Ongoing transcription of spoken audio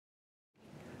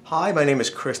Hi, my name is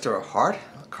Christopher Hart,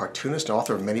 a cartoonist and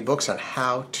author of many books on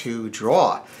how to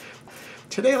draw.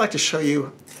 Today I'd like to show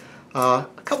you a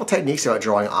couple techniques about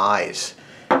drawing eyes.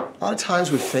 A lot of times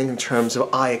we think in terms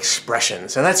of eye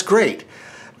expressions, and that's great.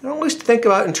 We don't always think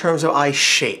about it in terms of eye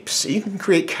shapes. You can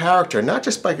create character not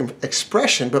just by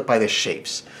expression, but by the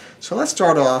shapes. So let's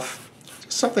start off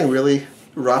just something really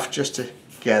rough just to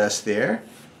get us there.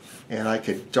 And I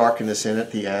could darken this in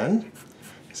at the end.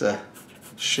 There's a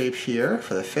shape here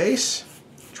for the face.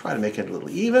 Try to make it a little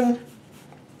even,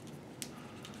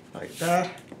 like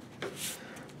that.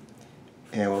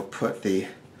 And we'll put the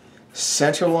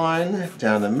center line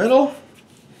down the middle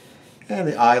and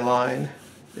the eye line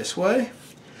this way.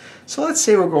 So let's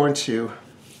say we're going to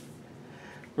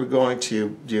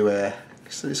do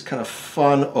these kind of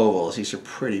fun ovals. These are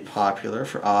pretty popular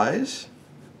for eyes.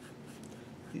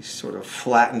 These sort of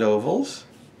flattened ovals.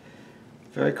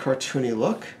 Very cartoony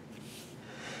look.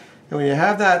 And when you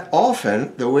have that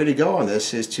often, the way to go on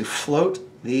this is to float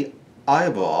the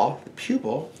eyeball, the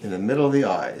pupil, in the middle of the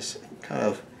eyes. Kind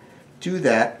of do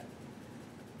that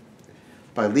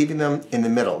by leaving them in the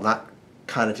middle, not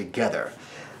kind of together.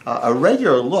 A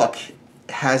regular look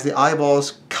has the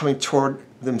eyeballs coming toward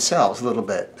themselves a little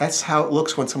bit. That's how it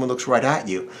looks when someone looks right at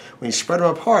you. When you spread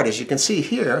them apart, as you can see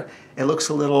here, it looks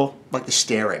a little like they're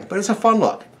staring, but it's a fun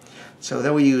look. So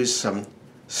then we use some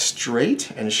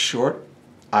straight and short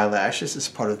eyelashes as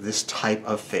part of this type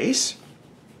of face.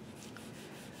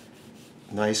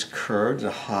 Nice curved and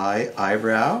high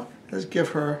eyebrow. Let's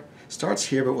give her, starts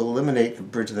here, but we'll eliminate the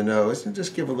bridge of the nose and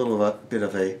just give a little bit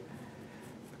of a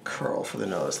curl for the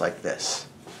nose like this.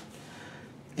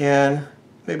 And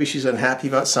maybe she's unhappy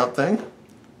about something.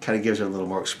 Kind of gives her a little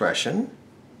more expression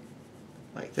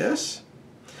like this.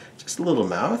 Just a little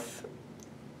mouth.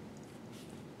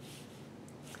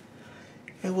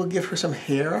 And we'll give her some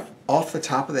hair off the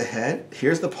top of the head.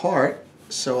 Here's the part,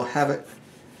 so we'll have it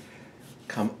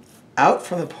come out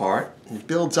from the part and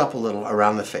builds up a little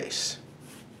around the face.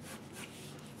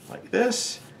 Like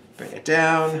this. Bring it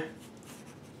down.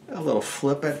 A little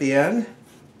flip at the end,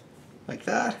 like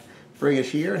that. Bring it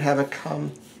here and have it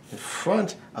come in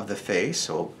front of the face.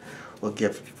 So we'll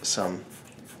give some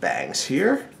bangs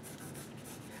here.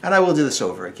 And I will do this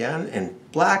over again in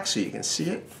black so you can see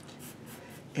it.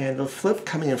 And the flip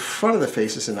coming in front of the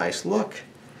face is a nice look.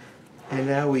 And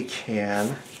now we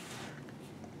can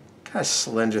kind of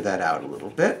slender that out a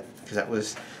little bit, because that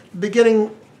was the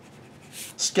beginning.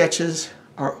 Sketches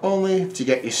are only to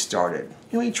get you started.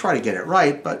 You try to get it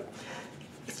right, but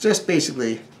it's just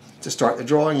basically to start the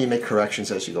drawing. You make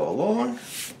corrections as you go along.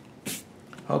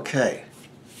 Okay.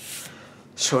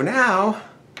 So now,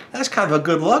 that's kind of a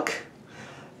good look.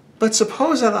 But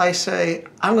suppose that I say,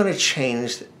 I'm going to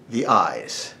change the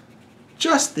eyes.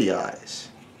 Just the eyes.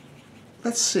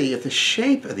 Let's see if the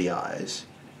shape of the eyes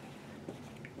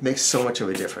makes so much of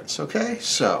a difference, okay?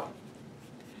 So,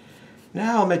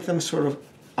 now I'll make them sort of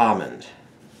almond.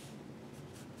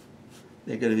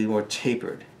 They're going to be more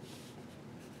tapered.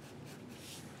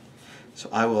 So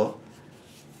I will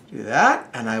do that,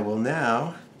 and I will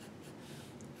now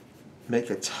make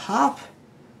the top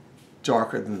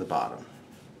darker than the bottom.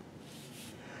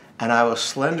 And I will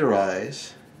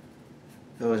slenderize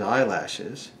those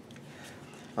eyelashes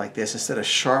like this. Instead of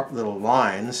sharp little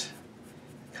lines,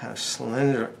 kind of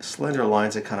slender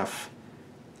lines that kind of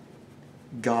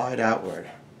guide outward.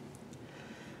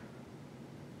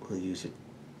 We'll use a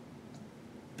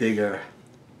bigger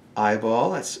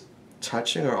eyeball that's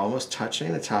touching or almost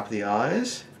touching the top of the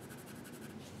eyes.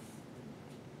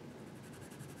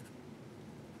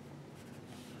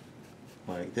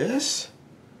 Like this.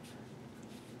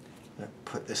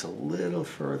 Put this a little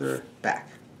further back.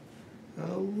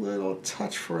 A little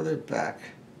touch further back.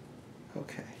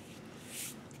 Okay.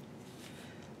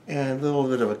 And a little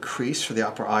bit of a crease for the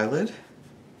upper eyelid.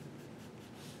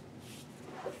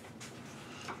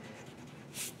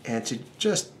 And to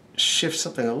just shift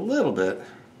something a little bit,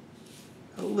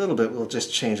 we'll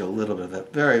just change a little bit of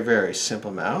that very, very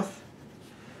simple mouth.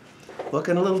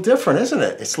 Looking a little different, isn't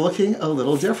it? It's looking a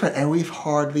little different, and we've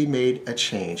hardly made a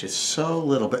change. It's so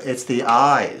little, but it's the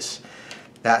eyes.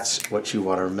 That's what you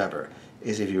want to remember,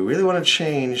 is if you really want to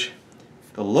change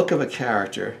the look of a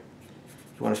character,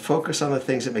 you want to focus on the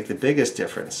things that make the biggest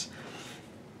difference.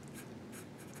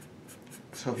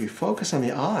 So if you focus on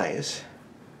the eyes,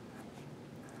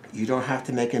 you don't have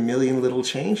to make a million little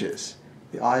changes.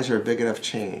 The eyes are a big enough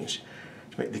change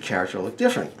to make the character look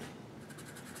different.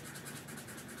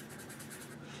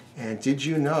 And did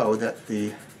you know that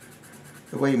the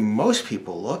way most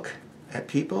people look at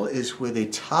people is with a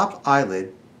top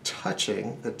eyelid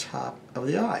touching the top of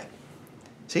the eye?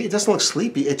 See, it doesn't look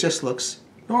sleepy, it just looks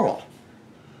normal.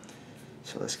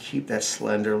 So let's keep that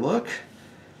slender look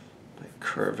by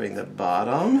curving the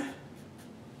bottom.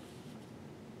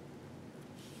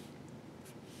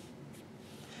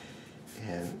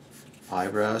 And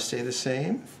eyebrows stay the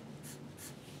same.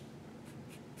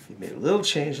 You made a little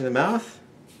change in the mouth.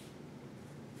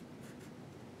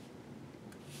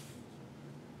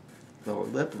 Lower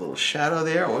lip, a little shadow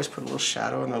there. Always put a little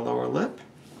shadow in the lower lip.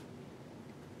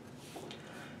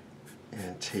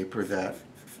 And taper that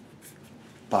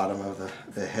bottom of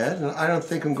the head. And I don't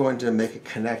think I'm going to make it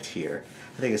connect here.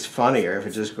 I think it's funnier if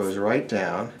it just goes right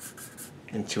down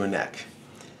into a neck.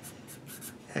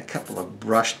 A couple of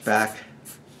brushed back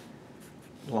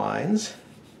lines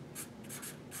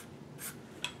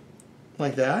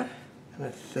like that. I'm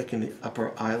going to thicken the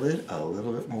upper eyelid a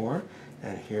little bit more.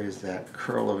 And here's that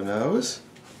curl of a nose.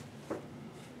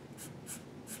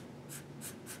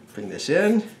 Bring this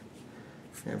in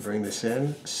and bring this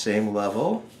in, same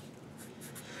level.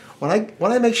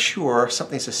 When I make sure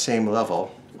something's the same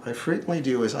level, what I frequently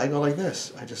do is I go like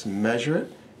this. I just measure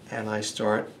it and I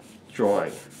start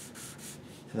drawing.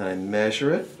 And then I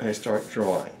measure it and I start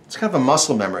drawing. It's kind of a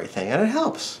muscle memory thing and it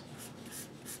helps.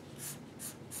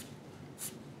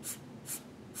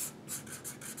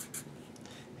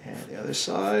 And the other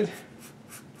side.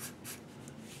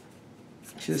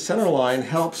 See, the center line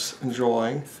helps in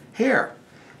drawing hair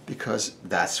because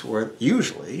that's where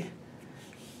usually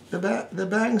the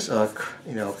bangs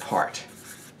part.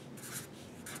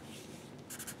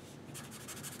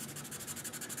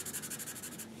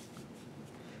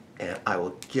 And I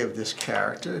will give this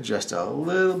character just a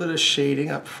little bit of shading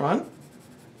up front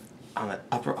on the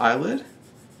upper eyelid.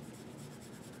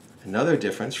 Another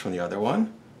difference from the other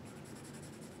one.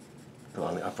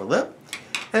 Along the upper lip.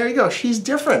 And there you go. She's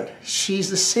different. She's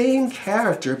the same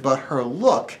character, but her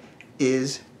look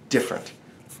is different.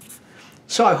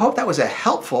 So I hope that was a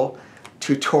helpful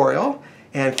tutorial.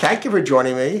 And thank you for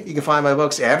joining me. You can find my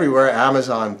books everywhere,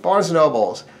 Amazon, Barnes &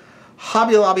 Nobles,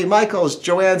 Hobby Lobby, Michael's,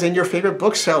 Joann's, and your favorite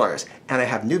booksellers. And I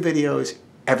have new videos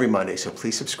every Monday, so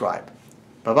please subscribe.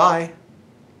 Bye-bye.